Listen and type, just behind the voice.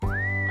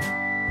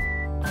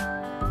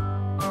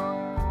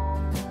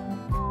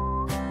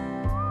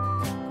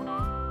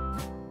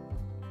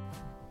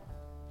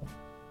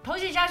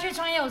起家去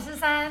创业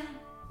543，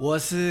我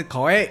是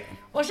口味，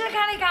我是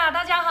Kalika，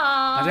大家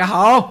好。大家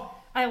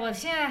好。哎，我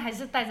现在还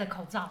是戴着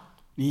口罩，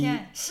现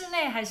在室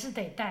内还是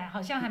得戴，好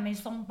像还没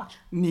松绑。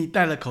你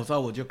戴了口罩，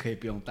我就可以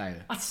不用戴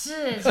了啊？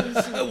是。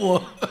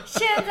我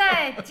现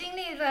在经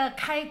历了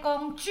开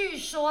工，据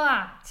说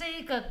这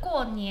一个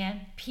过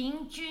年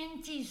平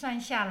均计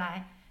算下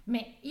来，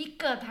每一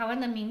个台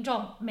湾的民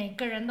众每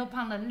个人都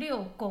胖了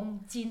6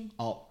公斤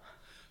哦。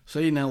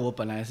所以呢，我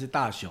本来是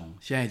大熊，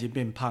现在已经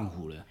变胖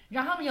虎了。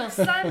然后有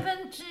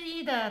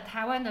1/3的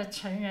台湾的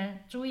成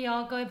人，注意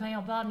哦，各位朋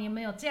友，不知道你有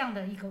没有这样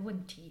的一个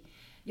问题？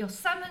有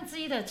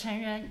1/3的成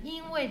人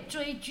因为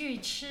追剧、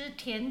吃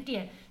甜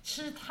点、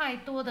吃太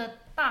多的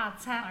大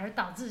餐而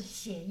导致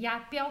血压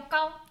飙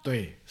高。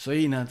对，所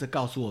以呢，这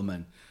告诉我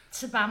们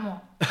吃巴莫。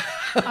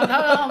好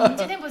的，我们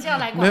今天不是要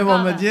来广告的。没有，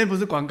我们今天不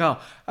是广告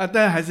啊，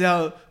但还是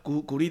要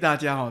鼓励大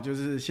家哦，就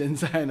是现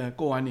在呢，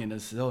过完年的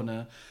时候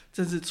呢，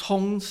正是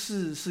冲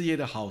刺事业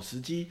的好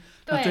时机。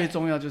那最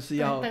重要就是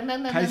要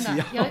开始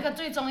有一个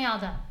最重要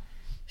的，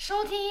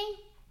收听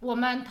我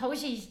们头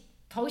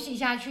洗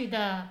下去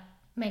的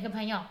每个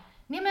朋友，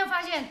你有没有发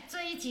现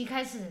这一集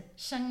开始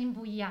声音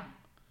不一样？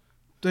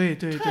对，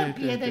特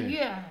别的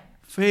悦耳，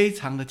非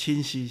常的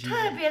清晰，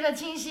特别的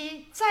清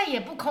晰，再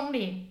也不空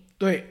灵。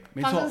对，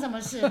没错。发生什么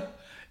事？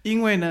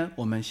因为呢，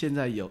我们现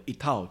在有一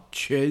套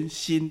全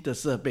新的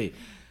设备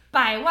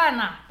，100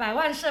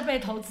万设备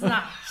投资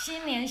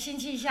新年新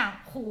气象，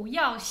虎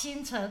耀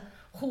星辰，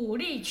虎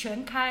力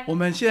全开。我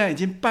们现在已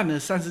经办了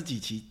30几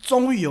期，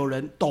终于有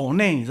人抖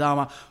内，你知道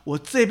吗？我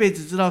这辈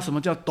子知道什么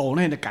叫抖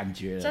内的感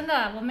觉了。真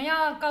的，我们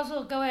要告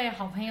诉各位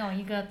好朋友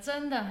一个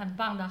真的很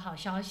棒的好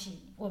消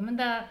息，我们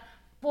的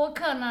播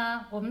客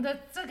呢，我们的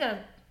这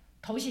个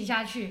头洗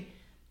下去，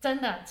真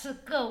的是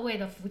各位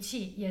的福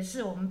气，也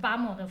是我们巴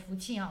莫的福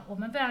气我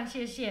们非常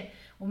谢谢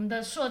我们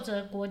的硕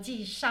哲国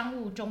际商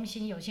务中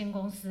心有限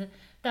公司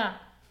的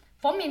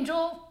冯敏珠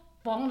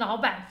冯老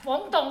板、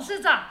冯董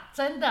事长，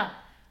真的，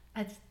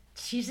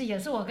其实也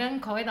是我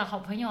跟口味的好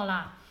朋友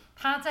啦。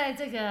他在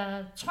这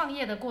个创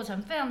业的过程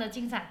非常的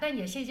精彩，但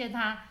也谢谢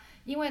他，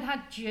因为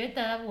他觉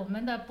得我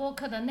们的播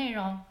客的内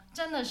容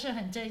真的是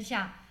很真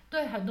相，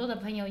对很多的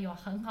朋友有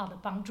很好的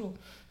帮助，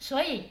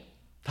所以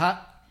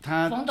他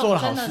冯董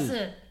真的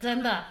是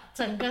真的，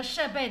整个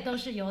设备都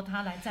是由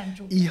他来赞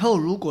助。以后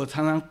如果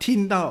常常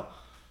听到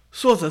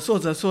硕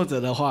哲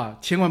的话，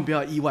千万不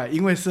要意外，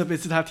因为设备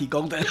是他提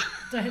供的。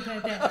对。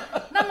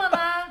那么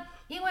呢，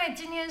因为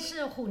今天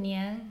是虎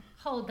年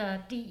后的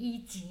第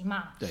1集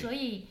嘛，所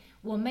以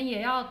我们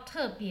也要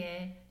特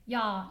别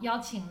要邀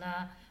请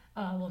了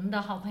我们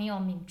的好朋友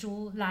敏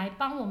珠来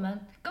跟我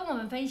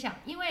们分享，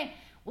因为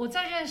我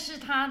在认识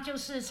他就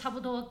是差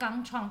不多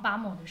刚创巴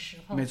莫的时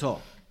候，没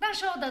错。那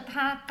时候的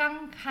他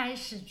刚开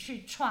始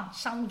去创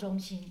商务中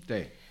心，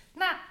对。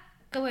那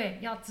各位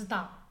要知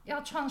道，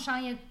要创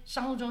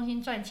商务中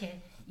心赚钱，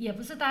也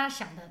不是大家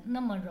想的那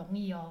么容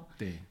易哦。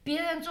对。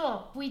别人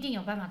做不一定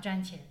有办法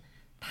赚钱，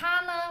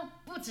他呢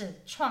不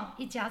止创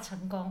1家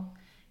成功，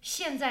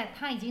现在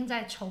他已经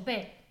在筹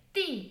备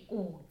第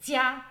5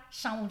家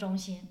商务中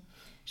心，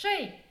所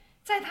以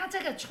在他这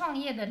个创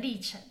业的历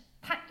程，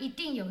他一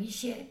定有一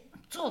些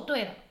做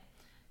对了。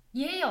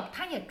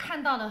他也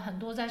看到了很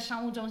多在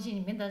商务中心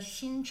里面的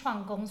新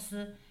创公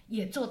司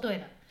也做对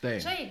了，对，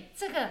所以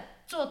这个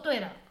做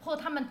对了或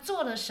他们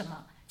做了什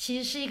么，其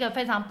实是一个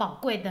非常宝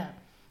贵的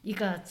一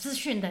个资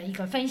讯的一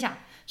个分享，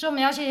所以我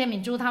们要谢谢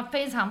敏珠，她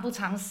非常不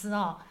藏私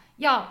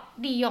要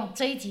利用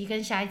这一集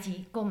跟下一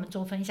集跟我们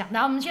做分享。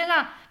然后我们先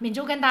让敏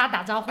珠跟大家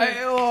打招呼。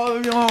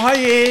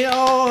欢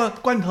迎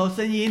罐头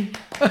声音。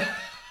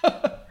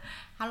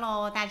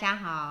Hello， 大家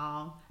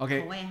好。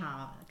OK， 口味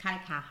好，卡里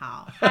卡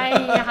好。嗨，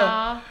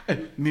好。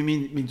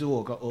敏珠，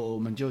我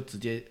们就直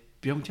接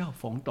不用叫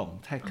冯董，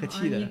太客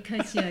气了。你客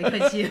气了。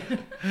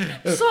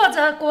硕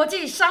哲国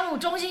际商务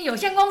中心有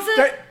限公司。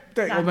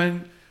对，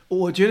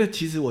我觉得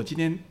其实我今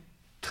天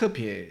特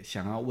别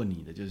想要问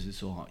你的就是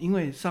说，因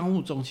为商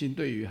务中心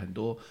对于很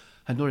多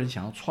人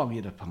想要创业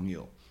的朋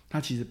友，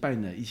它其实扮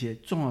演了一些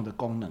重要的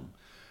功能。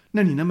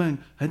那你能不能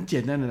很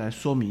简单的来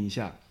说明一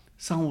下，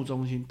商务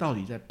中心到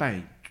底在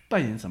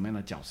扮演什么样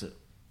的角色？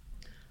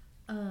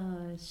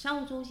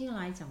商务中心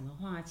来讲的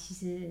话，其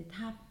实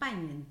它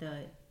扮演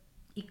的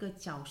一个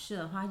角色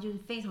的话，就是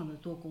非常的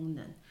多功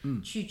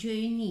能，取决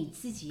于你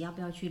自己要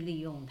不要去利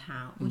用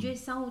它。我觉得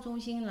商务中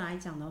心来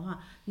讲的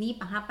话，你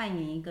把它扮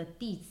演一个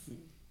地址，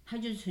它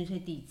就是纯粹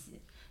地址。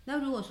那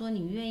如果说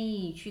你愿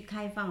意去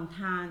开放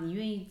它，你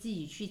愿意自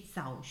己去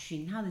找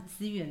寻它的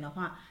资源的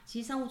话，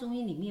其实商务中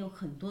心里面有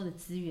很多的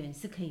资源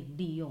是可以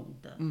利用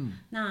的。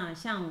那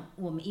像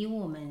以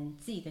我们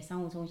自己的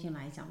商务中心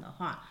来讲的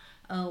话，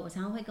我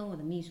常常会跟我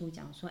的秘书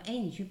讲说，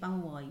你去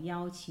帮我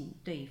邀请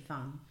对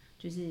方，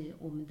就是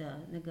我们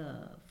的那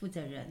个负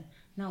责人，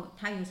那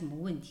他有什么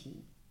问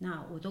题，那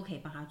我都可以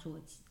帮他做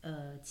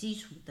基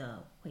础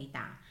的回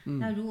答。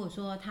那如果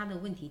说他的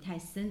问题太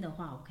深的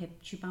话，我可以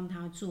去帮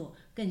他做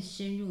更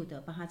深入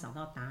的，帮他找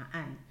到答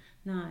案。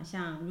那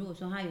像如果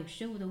说他有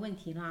税务的问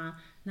题啦，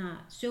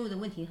那税务的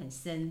问题很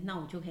深，那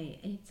我就可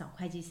以找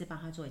会计师帮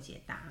他做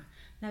解答。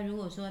那如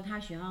果说他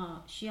需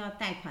要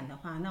贷款的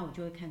话，那我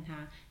就会看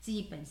他自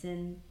己本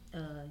身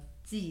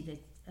自己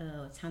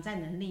的偿债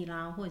能力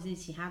啦，或者是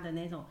其他的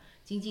那种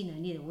经济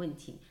能力的问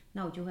题，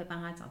那我就会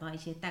帮他找到一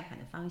些贷款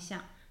的方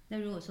向。那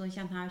如果说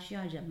像他需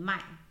要人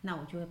脉，那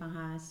我就会帮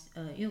他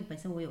因为本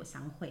身我有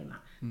商会嘛，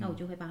那我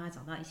就会帮他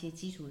找到一些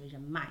基础的人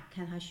脉，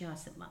看他需要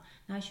什么。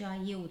那他需要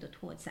业务的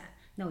拓展，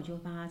那我就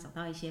会帮他找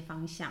到一些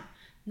方向。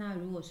那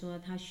如果说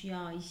他需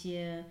要一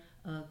些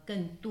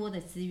更多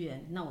的资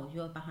源，那我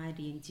就会帮他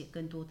连接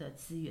更多的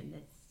资源的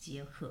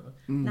结合。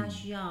那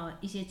需要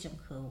一些整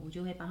合，我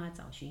就会帮他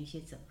找寻一些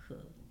整合。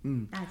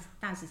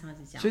大致上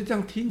是这样。所以这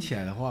样听起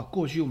来的话，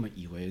过去我们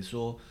以为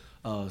说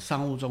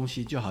商务中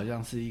心就好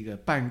像是一个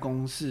办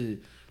公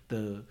室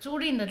的租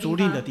赁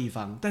的地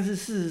方，但是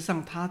事实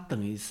上它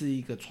等于是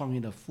一个创业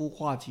的孵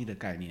化器的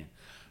概念。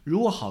如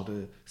果好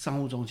的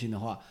商务中心的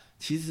话，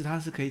其实它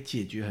是可以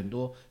解决很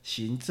多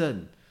行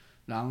政，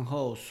然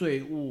后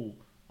税务，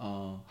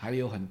还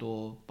有很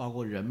多包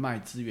括人脉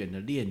资源的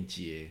链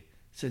接，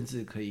甚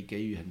至可以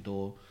给予很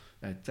多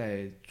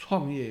在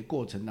创业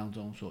过程当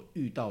中所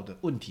遇到的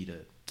问题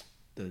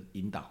的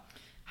引导。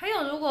还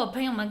有，如果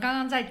朋友们刚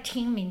刚在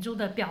听明珠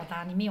的表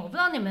达里面，我不知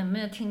道你们有没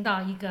有听到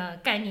一个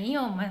概念，因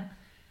为我们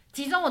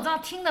其中我知道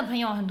听的朋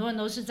友很多人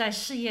都是在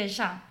事业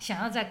上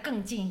想要再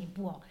更进一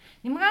步哦。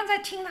你们刚刚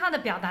在听他的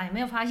表达，有没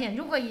有发现，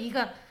如果以一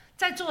个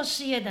在做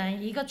事业的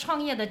人，以一个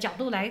创业的角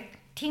度来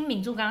听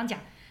明珠刚刚讲，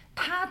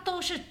他都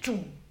是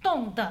主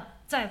动的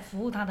在服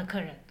务他的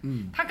客人。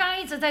他刚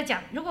刚一直在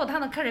讲，如果他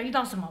的客人遇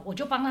到什么，我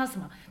就帮他什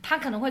么，他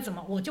可能会怎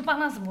么，我就帮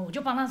他什么，我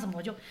就帮他什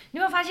么，你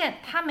会发现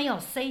他没有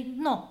say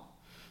no。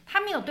他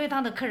没有对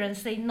他的客人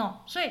say no，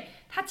 所以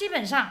他基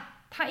本上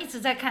他一直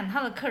在看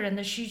他的客人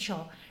的需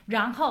求，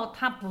然后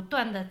他不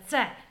断的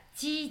在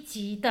积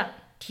极的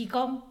提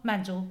供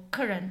满足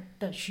客人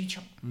的需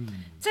求。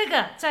这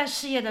个在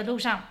事业的路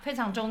上非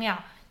常重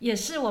要，也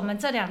是我们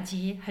这2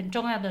集很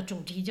重要的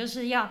主题，就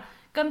是要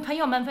跟朋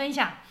友们分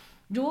享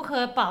如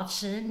何保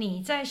持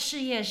你在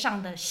事业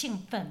上的兴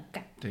奋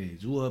感。对，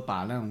如何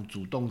把那种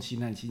主动性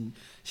和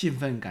兴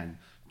奋感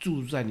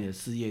注入在你的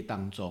事业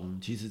当中，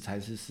其实才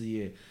是事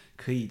业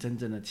可以真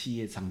正的企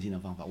业长进的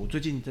方法。我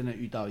最近真的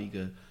遇到一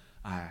个，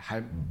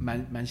还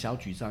蛮小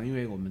沮丧，因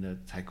为我们的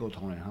采购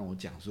同仁和我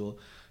讲说，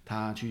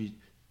他去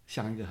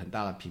向一个很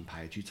大的品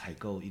牌去采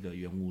购一个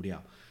原物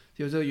料，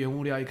就这个原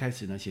物料一开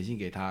始呢写信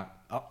给他，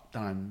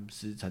当然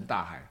石沉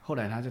大海。后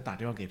来他就打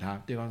电话给他，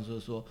对方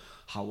说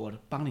好，我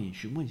帮你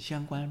询问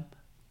相关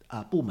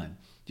部门，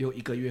结果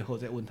1个月后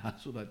再问他，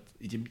说的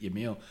已经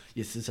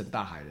也石沉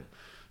大海了。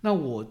那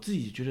我自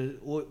己觉得，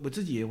我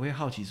自己也会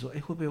好奇说，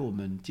会不会我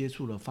们接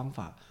触的方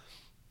法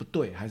不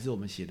对，还是我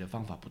们写的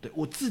方法不对？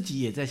我自己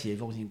也在写一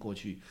封信过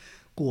去，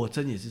果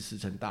真也是石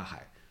沉大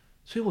海。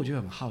所以我就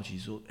很好奇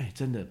说，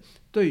真的，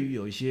对于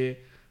有一些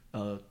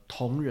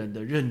同仁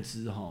的认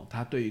知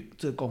他对于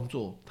这个工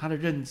作他的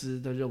认知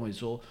都认为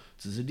说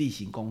只是例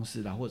行公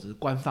事啦，或者是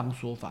官方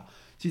说法，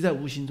其实在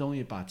无形中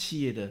也把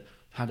企业的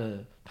它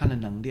的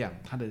能量，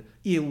它的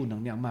业务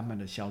能量慢慢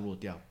的削弱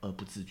掉，而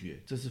不自觉，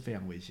这是非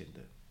常危险的。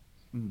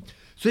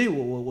所以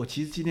我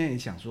其实今天也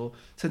想说，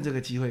趁这个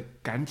机会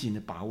赶紧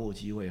的把握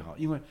机会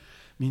因为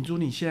明珠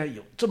你现在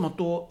有这么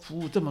多服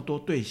务这么多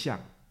对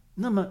象，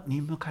那么你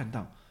有没有看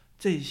到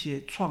这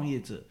些创业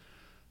者，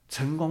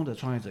成功的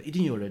创业者一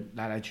定有人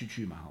来来去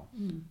去嘛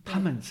他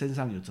们身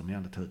上有怎么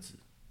样的特质？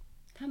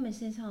他们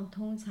身上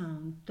通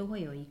常都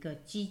会有一个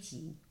积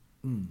极，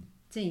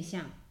正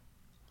向，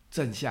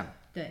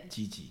对，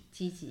积极。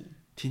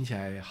听起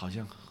来好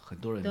像很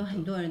多人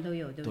都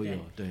有，对不对？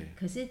对。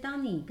可是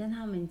当你跟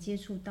他们接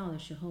触到的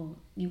时候，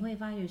你会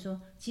发觉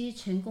说，其实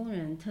成功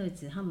人特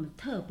质他们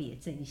特别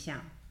正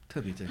向，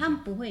他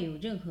们不会有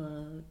任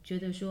何觉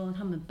得说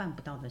他们办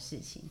不到的事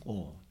情。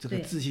这个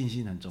自信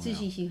心很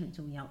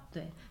重要。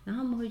对。然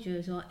后他们会觉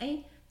得说，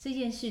这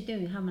件事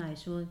对于他们来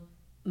说，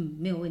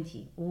没有问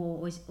题，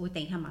我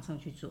等一下马上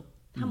去做。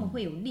他们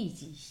会有立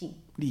即性，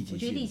我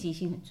觉得立即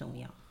性很重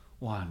要。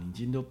哇，你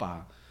今天都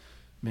把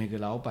每个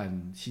老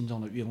板心中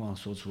的愿望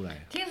说出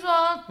来。听说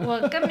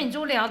我跟敏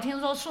珠聊，听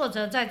说硕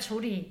哲在处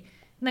理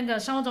那个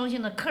商务中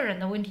心的客人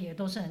的问题也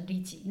都是很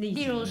立即，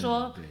例如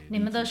说你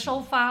们的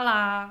收发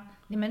啦，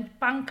你们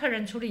帮客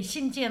人处理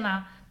信件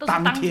啦，都是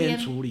当天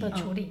的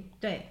处理。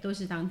对，都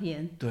是当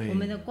天。对，我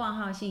们的挂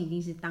号信一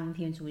定是当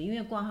天处理，因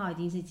为挂号一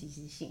定是即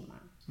时性嘛。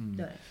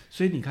对。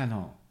所以你看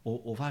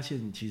我发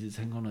现其实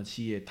成功的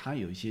企业它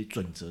有一些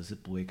准则是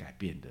不会改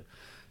变的。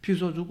譬如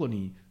说，如果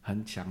你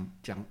很讲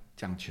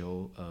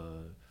求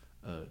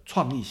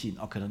创意性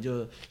可能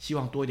就希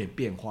望多一点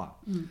变化。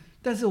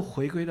但是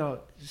回归到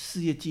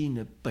事业经营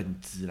的本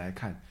质来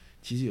看，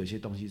其实有些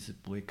东西是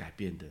不会改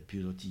变的。譬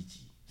如说积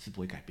极是不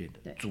会改变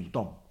的，主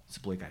动是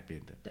不会改变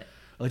的。对，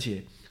而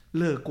且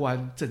乐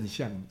观正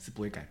向是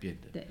不会改变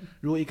的。对，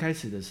如果一开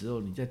始的时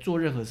候你在做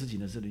任何事情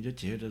的时候，你就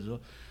觉得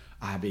说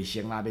啊，不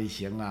行啦，不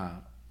行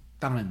啦，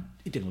当然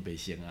一点都不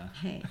行啊。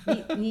嘿，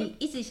你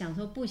一直想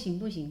说不行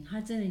不行，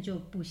它真的就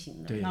不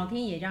行了。老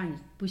天爷让你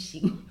不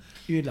行，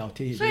因为老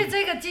天爷。所以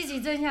这个积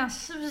极正向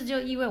是不是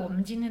就意味我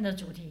们今天的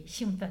主题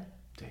兴奋？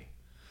对，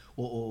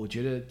我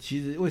觉得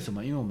其实为什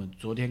么？因为我们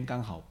昨天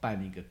刚好办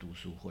了一个读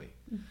书会，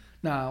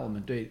那我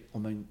们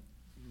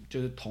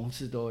就是同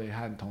事都会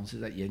和同事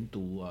在研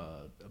读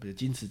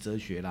矜持哲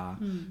学啦。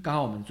刚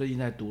好我们最近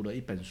在读了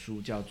一本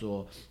书，叫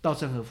做稻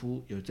盛和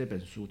夫有这本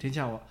书，天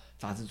下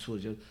杂志出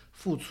的，就是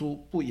付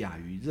出不亚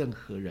于任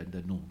何人的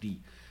努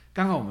力。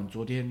刚好我们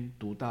昨天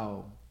读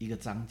到一个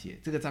章节，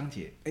这个章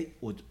节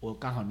我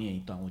刚好念一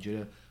段，我觉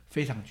得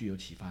非常具有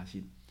启发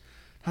性。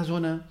他说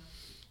呢，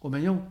我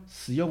们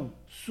使用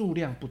数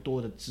量不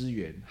多的资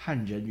源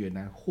和人员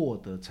来获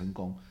得成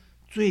功，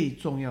最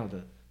重要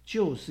的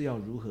就是要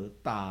如何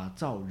打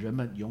造人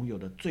们拥有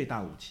的最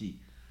大武器。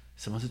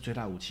什么是最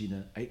大武器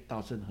呢？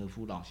稻盛和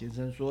夫老先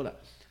生说了，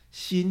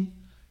心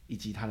以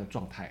及他的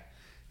状态。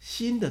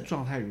心的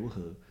状态如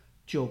何，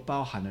就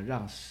包含了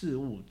让事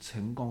物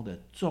成功的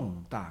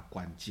重大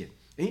关键。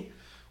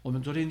我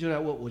们昨天就在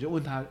问，我就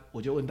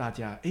问大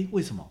家，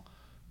为什么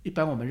一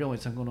般我们认为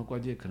成功的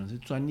关键可能是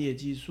专业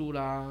技术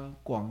啦、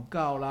广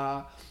告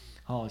啦、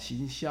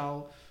行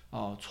销、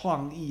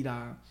创意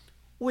啦？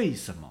为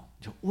什么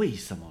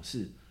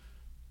是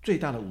最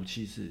大的武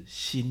器是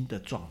心的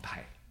状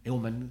态？我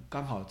们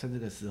刚好在这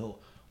个时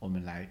候，我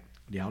们来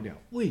聊聊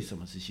为什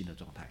么是心的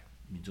状态。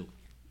民主，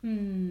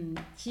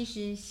其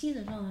实心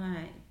的状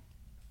态，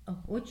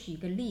我举一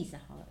个例子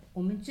好了。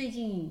我们最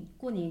近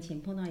过年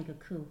前碰到一个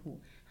客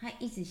户，他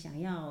一直想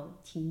要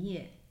停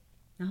业，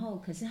然后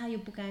可是他又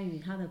不甘于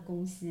他的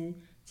公司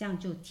这样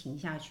就停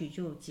下去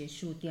就结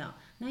束掉。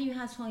那因为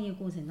他创业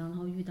过程当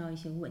中遇到一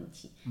些问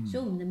题，所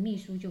以我们的秘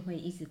书就会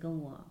一直跟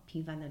我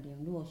频繁的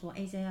联络说，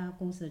这家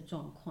公司的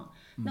状况。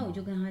那我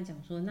就跟他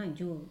讲说，那你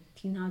就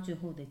听他最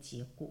后的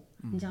结果，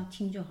你只要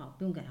听就好，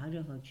不用给他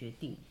任何决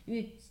定，因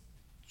为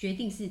决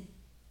定是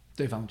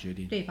对方决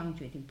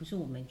定，不是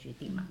我们决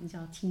定嘛，你只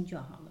要听就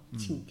好了，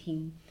请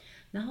听。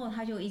然后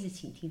他就一直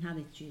请听他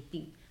的决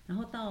定，然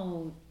后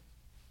到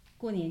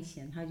过年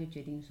前他就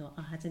决定说，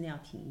他真的要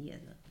停业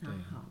了。那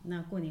好，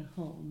那过年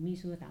后我们秘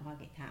书就打电话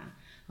给他，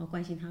然后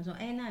关心他说，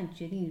那你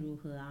决定如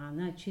何啊？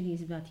那确定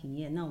是不是要停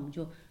业？那我们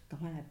就赶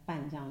快来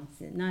办这样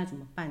子。那怎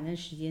么办？那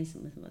时间什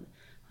么什么的。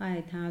后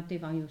来对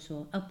方又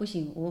说，不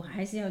行，我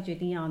还是要决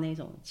定要那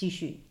种继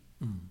续。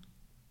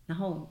然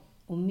后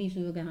我们秘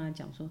书就跟他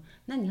讲说，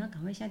那你要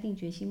赶快下定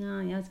决心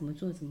啊，你要怎么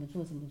做。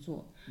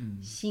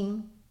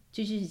心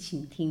就是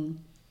倾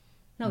听。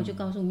那我就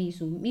告诉秘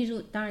书，秘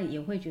书当然也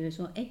会觉得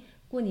说，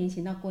过年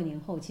前到过年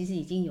后，其实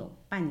已经有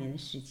半年的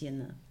时间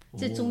了。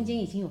这中间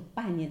已经有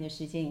半年的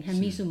时间，你看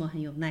秘书们很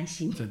有耐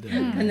心，真的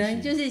可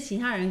能就是其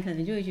他人可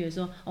能就会觉得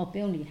说，不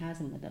用理他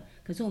什么的。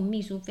可是我们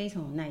秘书非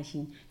常有耐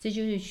心，这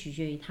就是取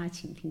决于他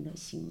倾听的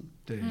心。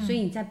对，所以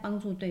你在帮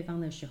助对方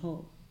的时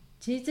候，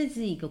其实这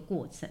是一个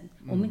过程。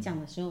我们讲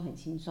的时候很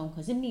轻松，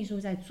可是秘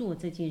书在做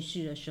这件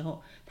事的时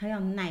候，他要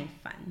耐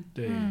烦。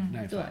对，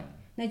耐烦。对，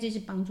那就是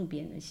帮助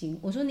别人的心。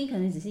我说你可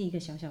能只是一个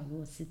小小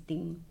螺丝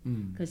钉，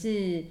可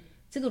是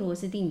这个螺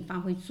丝钉你发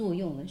挥作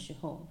用的时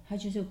候，它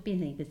就是变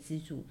成一个支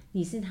柱，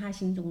你是他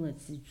心中的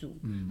支柱。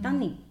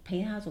当你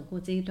陪他走过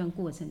这一段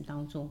过程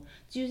当中，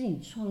就是你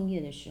创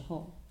业的时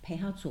候陪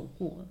他走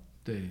过了。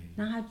对，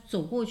那他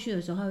走过去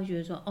的时候，他会觉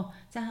得说，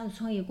在他的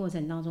创业过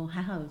程当中，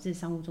还好有这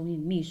商务中心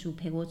的秘书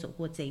陪我走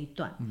过这一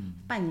段，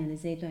半年的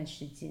这一段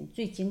时间，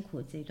最艰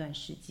苦的这一段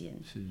时间。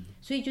是，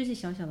所以就是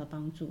小小的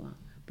帮助啊。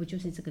不就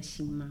是这个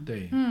心吗？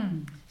对，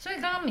所以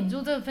刚刚敏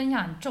珠这个分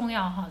享很重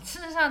要哈。事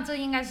实上，这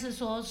应该是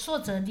说硕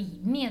哲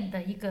里面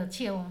的一个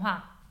企业文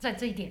化，在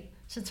这一点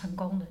是成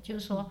功的，就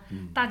是说，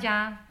大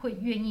家会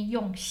愿意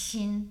用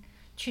心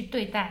去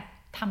对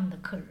待他们的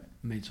客人。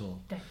没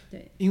错，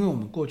对，因为我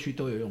们过去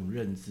都有一种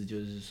认知，就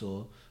是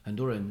说，很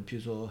多人，譬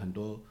如说很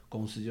多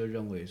公司就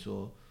认为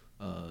说，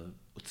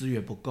资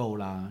源不够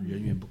啦，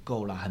人员不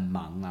够啦，很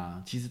忙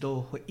啦，其实都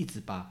会一直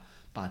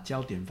把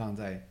焦点放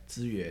在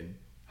资源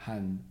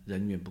和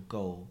人员不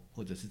够，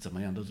或者是怎么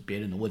样，都是别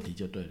人的问题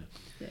就对了。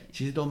对，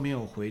其实都没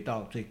有回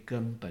到最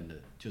根本的，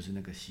就是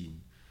那个心。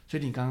所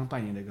以你刚刚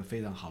扮演了一个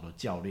非常好的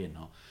教练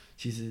哦。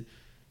其实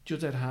就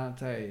在他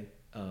在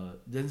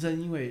人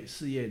生因为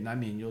事业难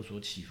免有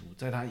所起伏，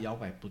在他摇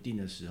摆不定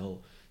的时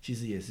候，其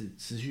实也是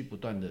持续不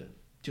断的，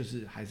就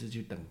是还是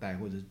去等待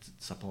或者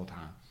support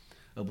他，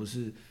而不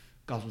是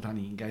告诉他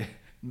你应该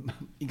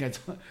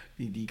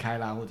你离开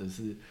啦，或者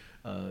是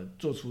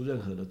做出任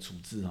何的处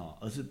置哈，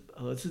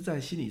而是在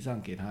心理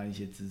上给他一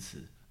些支持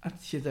啊。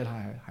现在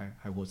他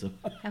还活着吗？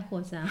还活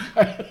着啊。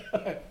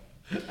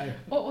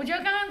我觉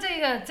得刚刚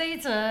这一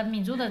则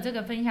敏珠的这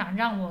个分享，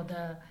让我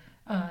的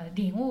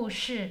领悟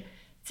是，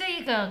这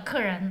一个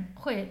客人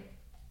会，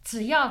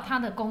只要他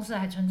的公司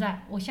还存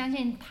在，我相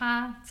信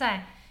他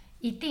在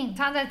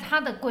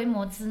他的规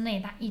模之内，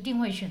他一定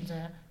会选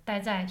择待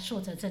在硕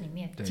哲这里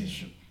面继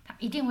续。他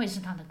一定会是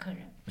他的客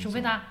人，除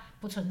非他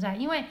不存在。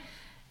因为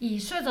以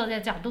税者的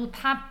角度，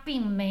他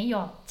并没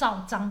有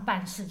照章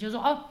办事，就是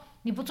说哦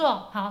你不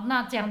做好，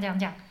那这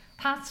样，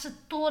他是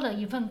多了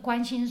一份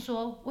关心，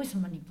说为什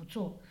么你不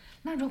做？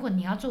那如果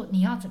你要做，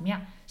你要怎么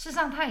样？事实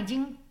上，他已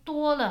经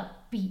多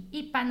了比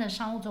一般的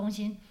商务中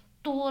心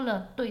多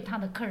了对他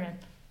的客人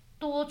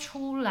多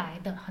出来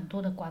的很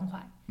多的关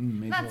怀。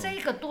没错。那这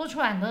个多出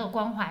来的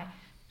关怀，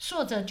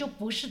硕者就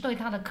不是对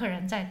他的客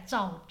人在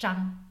照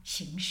章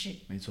行事。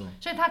没错。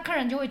所以他客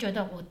人就会觉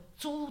得我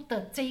租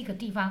的这一个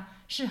地方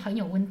是很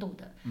有温度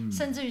的，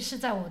甚至于是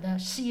在我的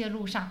事业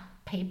路上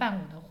陪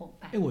伴我的伙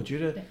伴。我觉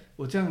得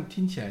我这样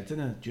听起来真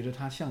的觉得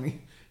他像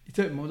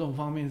在某种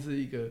方面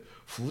是一个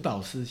辅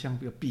导师，像一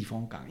个避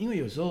风港。因为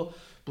有时候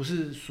不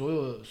是所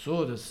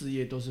有的事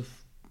业都是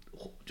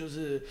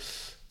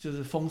就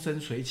是风生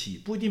水起，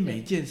不一定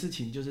每件事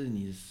情就是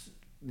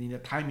你的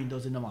timing都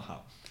是那么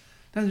好。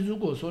但是如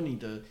果说你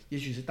的也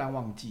许是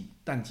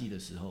淡季的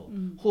时候，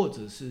或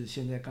者是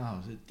现在刚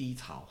好是低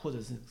潮，或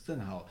者是正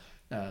好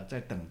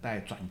在等待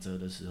转折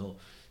的时候，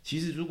其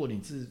实如果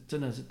你是真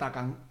的是大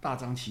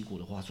张旗鼓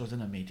的话，说真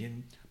的，每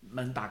天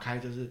门打开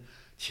就是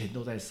钱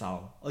都在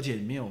烧，而且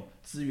没有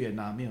资源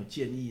啊，没有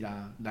建议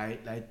啦，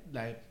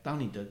来当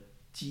你的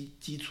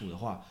基础的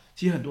话，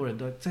其实很多人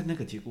都在那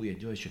个节骨眼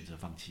就会选择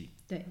放弃。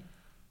对，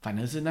反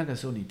而是那个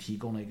时候你提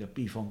供了一个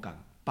避风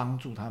港，帮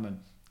助他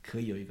们可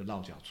以有一个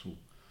落脚处。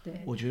对，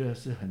我觉得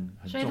是很重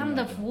要的。所以他们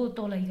的服务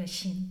多了一个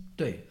心。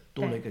对，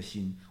多了一个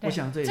心。我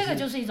想这个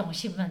就是一种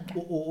兴奋感。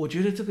我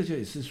觉得这个就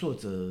也是硕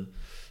哲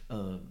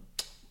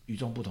与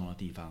众不同的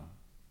地方。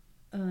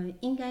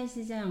应该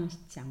是这样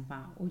讲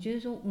吧。我觉得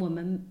说我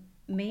们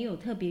没有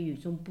特别与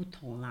众不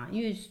同啦，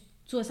因为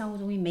做商务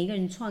中心，每个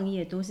人创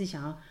业都是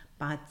想要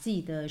把自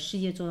己的事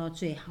业做到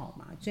最好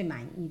嘛，最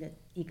满意的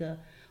一个。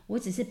我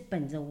只是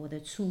本着我的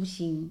初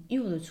心，因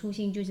为我的初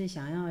心就是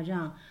想要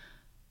让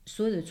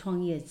所有的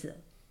创业者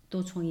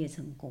都创业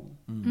成功。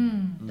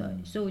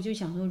对，所以我就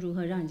想说，如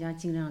何让人家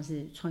尽量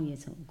是创业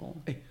成功。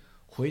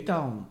回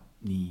到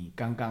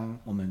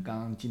我们刚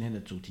刚今天的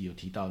主题有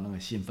提到那个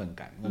兴奋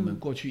感，我们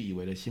过去以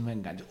为的兴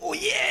奋感就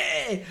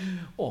耶，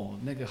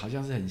那个好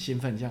像是很兴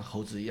奋，像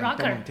猴子一样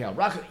蹦蹦跳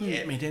rock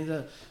耶，每天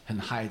都很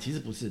嗨。其实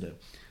不是的，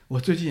我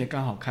最近也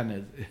刚好看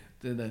了，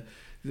真的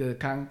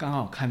刚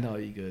好看到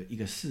一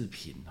个视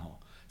频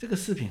这个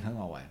视频很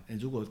好玩，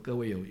如果各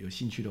位有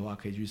兴趣的话，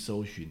可以去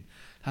搜寻。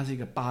他是一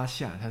个巴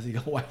夏，他是一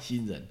个外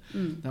星人。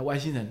那外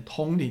星人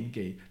通灵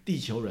给地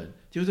球人，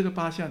就这个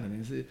巴夏的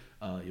人是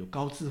有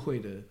高智慧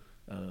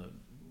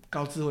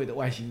的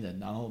外星人，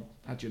然后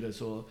他觉得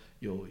说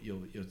有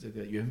这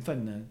个缘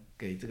分呢，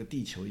给这个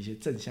地球一些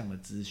正向的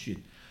资讯。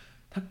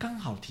他刚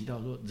好提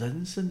到说，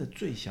人生的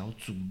最小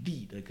阻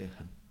力的一个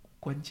很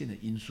关键的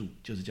因素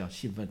就是叫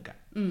兴奋感。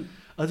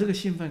而这个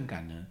兴奋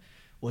感呢，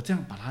我这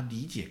样把它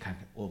理解看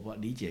看，我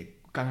理解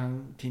刚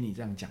刚听你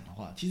这样讲的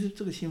话，其实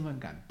这个兴奋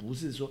感不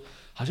是说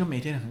好像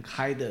每天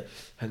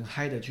很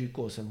嗨的去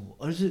过生活，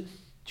而是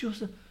就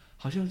是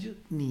好像就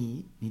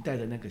你带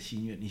着那个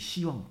心愿，你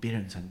希望别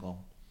人成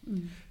功，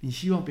你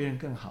希望别人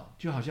更好，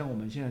就好像我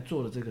们现在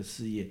做的这个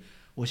事业，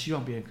我希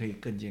望别人可以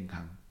更健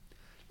康。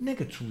那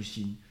个初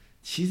心，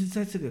其实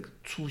在这个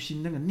初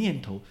心那个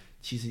念头，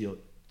其实有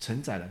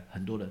承载了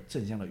很多的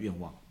正向的愿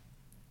望。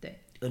对，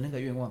而那个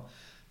愿望，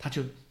它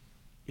就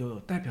有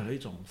代表了一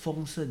种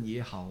丰盛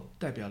也好，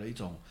代表了一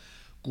种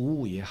鼓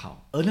舞也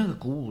好，而那个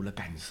鼓舞的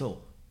感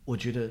受，我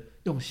觉得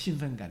用兴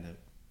奋感的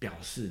表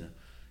示呢，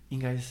应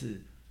该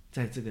是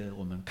在这个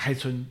我们开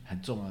春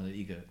很重要的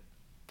一个，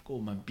我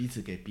们彼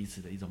此给彼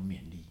此的一种勉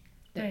励。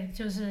对，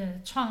就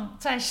是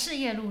在事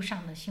业路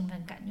上的兴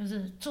奋感，就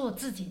是做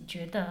自己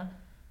觉得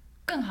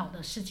更好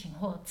的事情，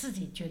或自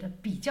己觉得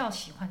比较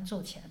喜欢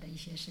做起来的一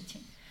些事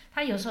情。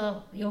他有时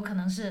候有可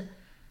能是，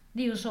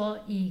例如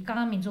说以刚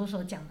刚敏珠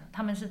所讲的，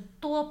他们是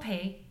多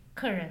陪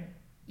客人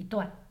一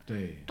段，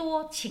对，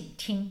多倾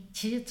听，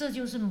其实这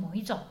就是某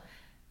一种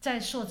在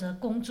硕哲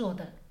工作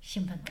的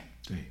兴奋感。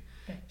对，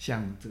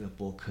像这个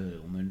播客，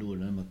我们录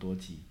了那么多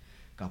集，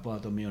搞不好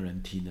都没有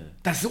人听了，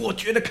但是我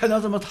觉得看到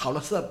这么好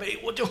的设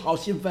备，我就好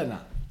兴奋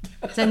啊！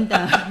真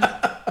的。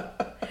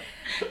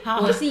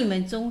好，我是你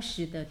们忠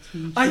实的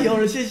听众。哎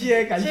呦，谢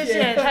谢，感谢，谢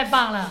谢，太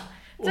棒了。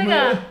这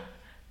个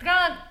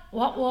刚刚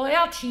我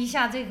要提一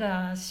下，这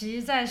个其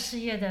实在事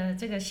业的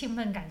这个兴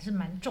奋感是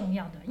蛮重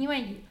要的，因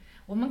为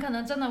我们可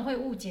能真的会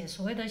误解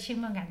所谓的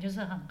兴奋感就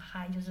是很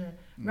嗨，就是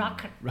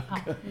rocker，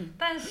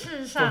但事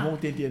实上，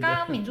刚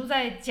刚敏珠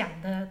在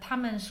讲的他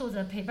们硕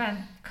哲陪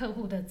伴客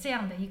户的这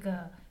样的一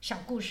个小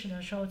故事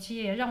的时候，其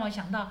实也让我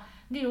想到，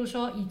例如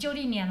说以旧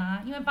历年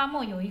啊，因为巴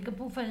莫有一个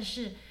部分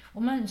是我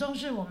们很重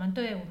视我们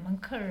对我们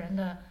客人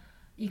的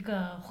一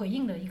个回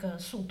应的一个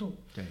速度，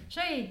对，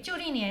所以旧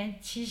历年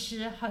其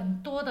实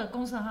很多的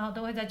公司行号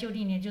都会在旧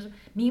历年就是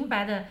明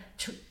白的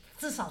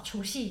至少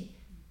除夕、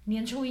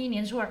年初一、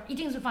年初二一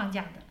定是放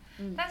假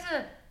的，但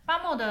是巴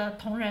莫的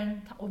同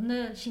仁，我们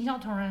的行销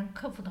同仁、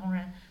客服同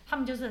仁，他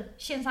们就是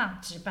线上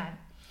值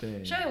班，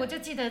对，所以我就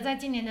记得在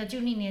今年的旧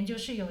历年，就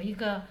是有一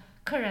个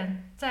客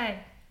人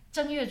在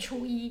正月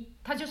初一，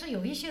他就是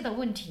有一些的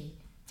问题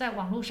在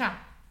网络上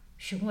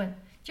询问，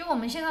结果我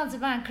们线上值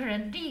班的客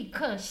人立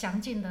刻详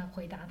尽的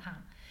回答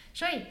他，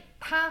所以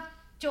他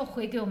就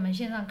回给我们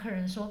线上客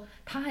人说，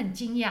他很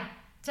惊讶，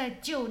在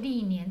旧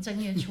历年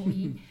正月初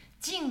一，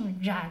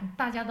竟然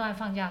大家都在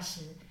放假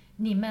时，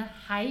你们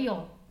还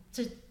有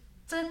这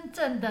真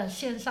正的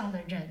线上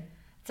的人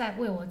在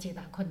为我解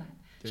答困难，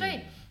所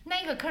以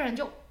那个客人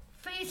就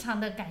非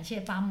常的感谢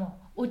巴莫。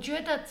我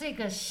觉得这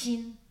个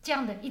心，这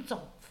样的一种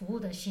服务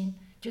的心，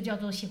就叫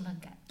做兴奋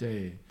感。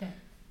对，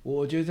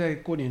我觉得在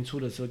过年初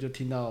的时候就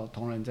听到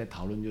同仁在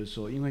讨论，就是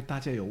说，因为大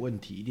家有问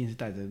题，一定是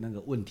带着那个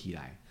问题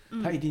来，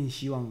他一定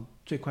希望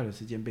最快的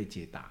时间被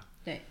解答。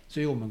对，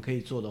所以我们可以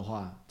做的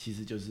话，其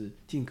实就是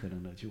尽可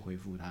能的去回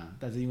复他。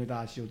但是因为大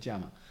家休假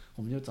嘛，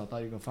我们就找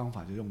到一个方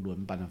法，就用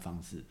轮班的方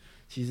式。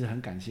其实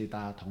很感谢大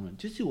家同仁，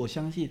就是我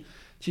相信，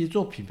其实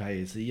做品牌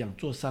也是一样，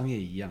做商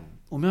业一样，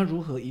我们要如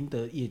何赢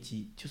得业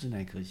绩，就是那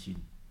一颗心。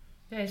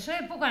对，所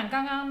以不管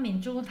刚刚敏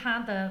珠她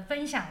的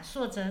分享，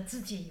硕哲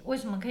自己为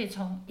什么可以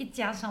从一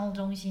家商务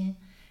中心，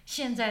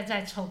现在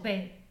在筹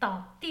备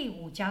到第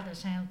5家的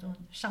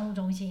商务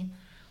中心，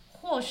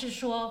或是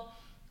说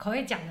口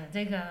味讲的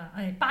这个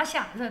巴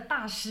夏这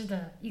大师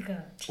的一个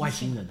提醒，外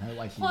星人，他是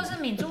外星人，或是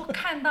敏珠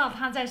看到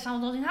他在商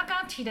务中心，他刚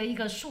刚提了一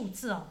个数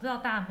字不知道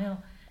大家有没有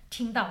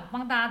听到，我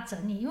帮大家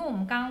整理，因为我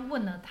们刚刚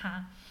问了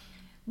他，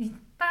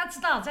大家知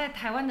道在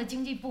台湾的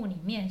经济部里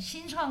面，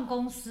新创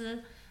公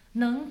司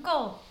能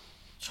够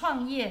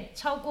创业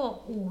超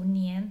过5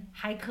年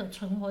还可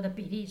存活的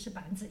比例是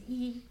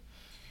1%，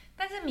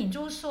但是敏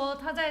珠说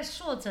他在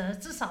硕哲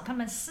至少他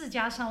们4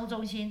家商务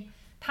中心，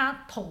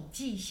他统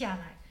计下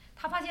来，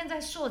他发现在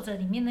硕哲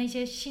里面那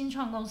些新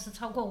创公司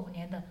超过5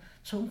年的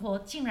存活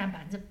竟然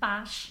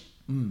80%。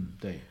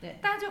对，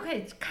大家就可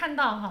以看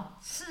到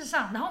事实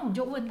上，然后我们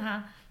就问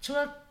他，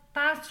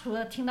大家除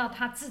了听到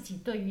他自己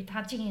对于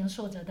他经营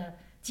硕哲的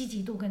积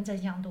极度跟正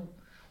向度，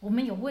我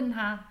们有问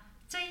他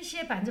这一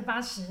些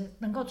80%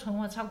能够存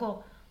活超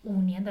过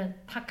5年的，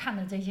他看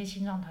的这些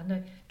新创团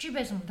队具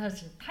备什么特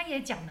质？他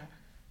也讲了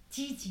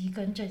积极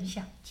跟正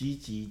向。积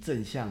极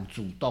正向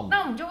主动。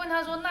那我们就问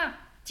他说，那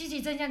积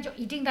极正向就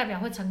一定代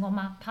表会成功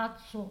吗？他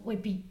说未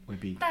必。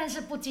但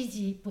是不积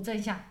极不正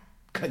向，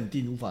肯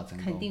定无法成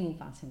功。肯定无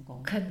法成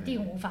功。肯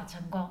定无法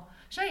成功。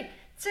所以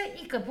这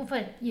一个部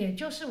分，也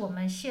就是我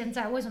们现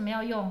在为什么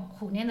要用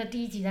虎年的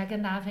第1集来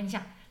跟大家分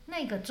享，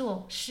那个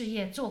做事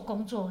业、做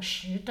工作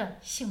时的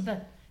兴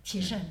奋，其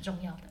实是很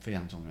重要的，非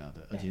常重要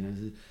的，而且呢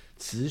是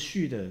持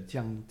续的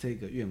将这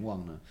个愿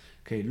望呢，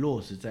可以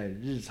落实在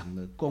日常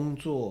的工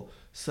作、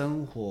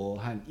生活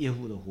和业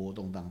务的活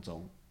动当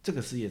中，这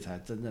个事业才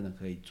真正的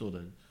可以做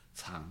得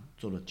长、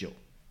做得久。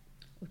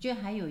我觉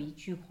得还有一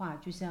句话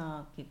就是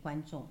要给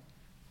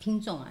听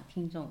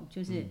众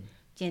就是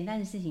简单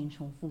的事情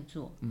重复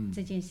做，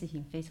这件事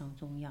情非常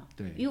重要。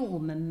对，因为我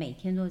们每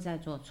天都在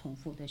做重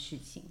复的事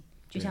情，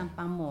就像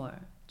邦摩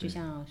尔，就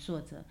像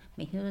硕哲，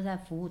每天都在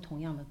服务同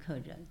样的客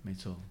人。没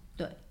错。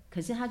对，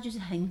可是它就是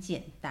很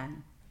简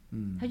单，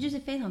它就是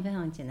非常非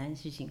常简单的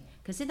事情。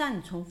可是当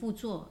你重复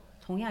做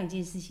同样一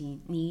件事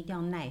情，你一定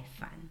要耐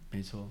烦。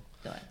没错。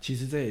对，其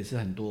实这也是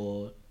很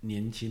多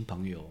年轻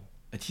朋友，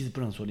其实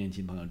不能说年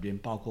轻朋友，连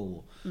包括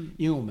我，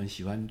因为我们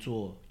喜欢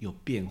做有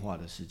变化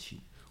的事情，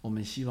我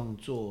们希望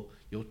做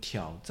有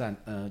挑战，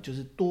就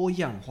是多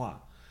样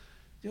化。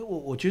就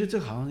我觉得这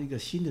好像是一个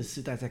新的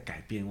世代在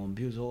改变。我们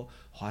比如说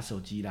滑手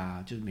机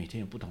啦，就是每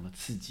天有不同的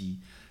刺激，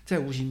在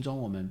无形中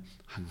我们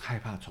很害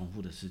怕重复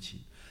的事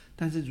情。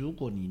但是如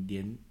果你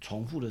连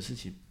重复的事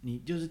情，你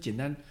就是简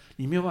单，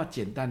你没有办法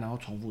简单然后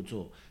重复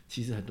做，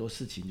其实很多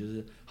事情就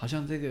是好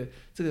像这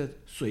个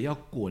水要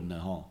滚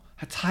了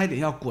还差一点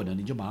要滚了，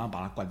你就马上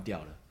把它关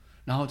掉了，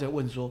然后再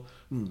问说，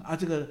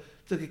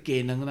这个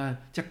给能呢，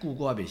再顾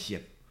过还没熄，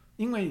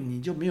因为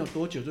你就没有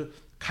多久就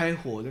开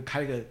火，就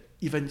开个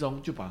1分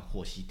钟就把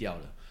火熄掉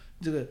了，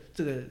这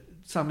个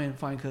上面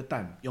放一颗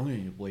蛋，永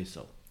远也不会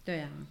熟。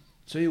对啊，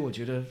所以我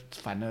觉得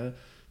反而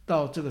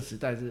到这个时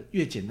代是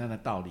越简单的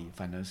道理，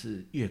反而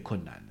是越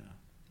困难的。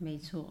没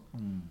错。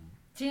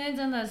今天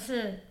真的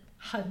是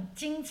很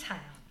精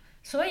彩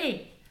所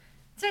以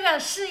这个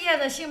事业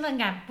的兴奋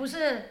感不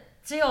是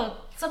只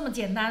有这么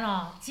简单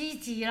积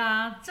极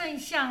啦、正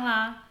向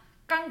啦。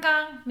刚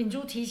刚敏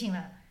珠提醒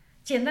了，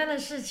简单的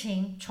事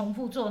情重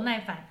复做、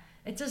耐烦，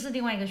这是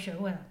另外一个学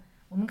问了，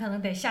我们可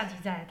能得下集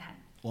再来谈。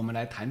我们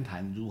来谈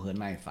谈如何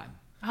耐烦。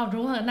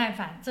如何耐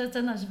烦，这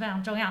真的是非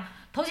常重要。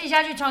头洗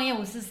下去，创业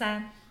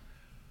543。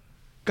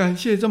感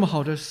谢这么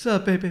好的设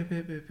备，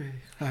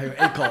还有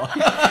echo。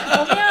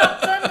我们要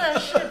真的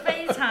是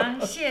非常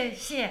谢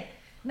谢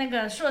那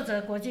个硕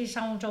哲国际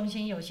商务中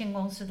心有限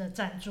公司的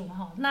赞助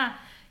那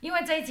因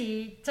为这一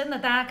集真的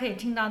大家可以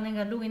听到那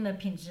个录音的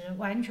品质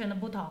完全的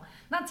不同。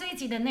那这一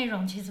集的内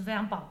容其实非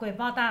常宝贵，不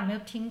知道大家有没有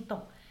听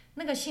懂？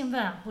那个兴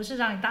奋不是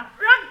让你当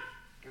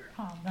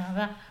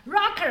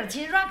rocker，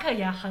 其实 rocker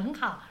也很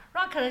好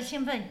，rocker 的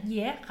兴奋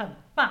也很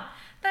棒，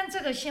但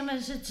这个兴奋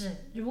是指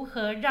如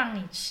何让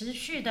你持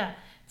续的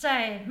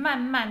在慢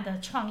慢的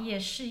创业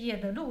事业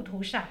的路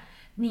途上，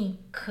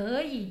你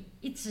可以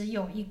一直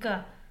有一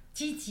个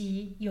积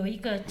极，有一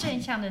个正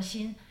向的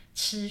心，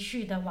持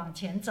续的往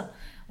前走。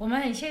我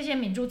们很谢谢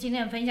敏珠今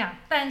天的分享，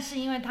但是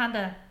因为她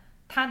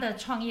的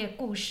创业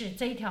故事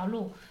这一条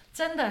路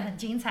真的很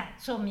精彩，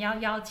所以我们要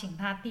邀请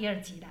她第2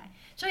集来。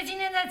所以今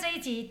天在这一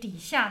集底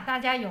下，大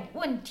家有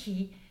问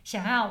题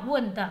想要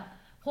问的，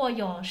或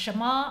有什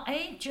么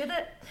觉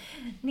得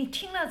你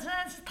听了真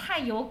的是太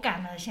有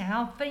感了，想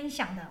要分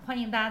享的，欢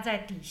迎大家在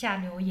底下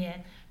留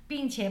言，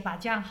并且把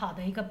这样好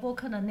的一个播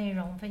客的内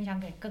容分享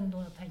给更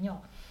多的朋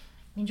友。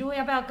敏珠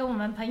要不要跟我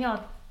们朋友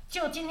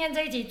就今天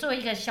这一集做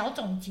一个小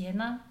总结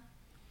呢？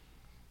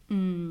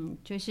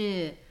就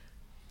是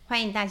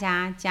欢迎大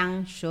家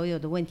将所有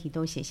的问题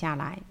都写下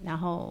来，然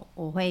后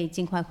我会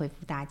尽快回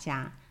复大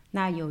家。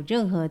那有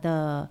任何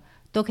的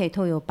都可以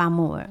透邮巴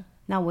莫尔，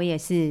那我也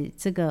是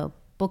这个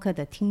播客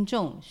的听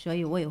众，所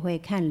以我也会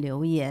看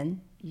留言。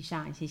以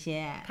上，谢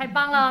谢。太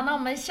棒了，那我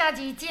们下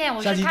集见。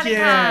我是下集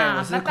见，Kalika，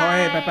我是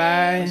Kalika，拜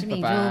拜。我是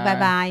敏珠，拜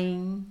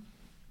拜。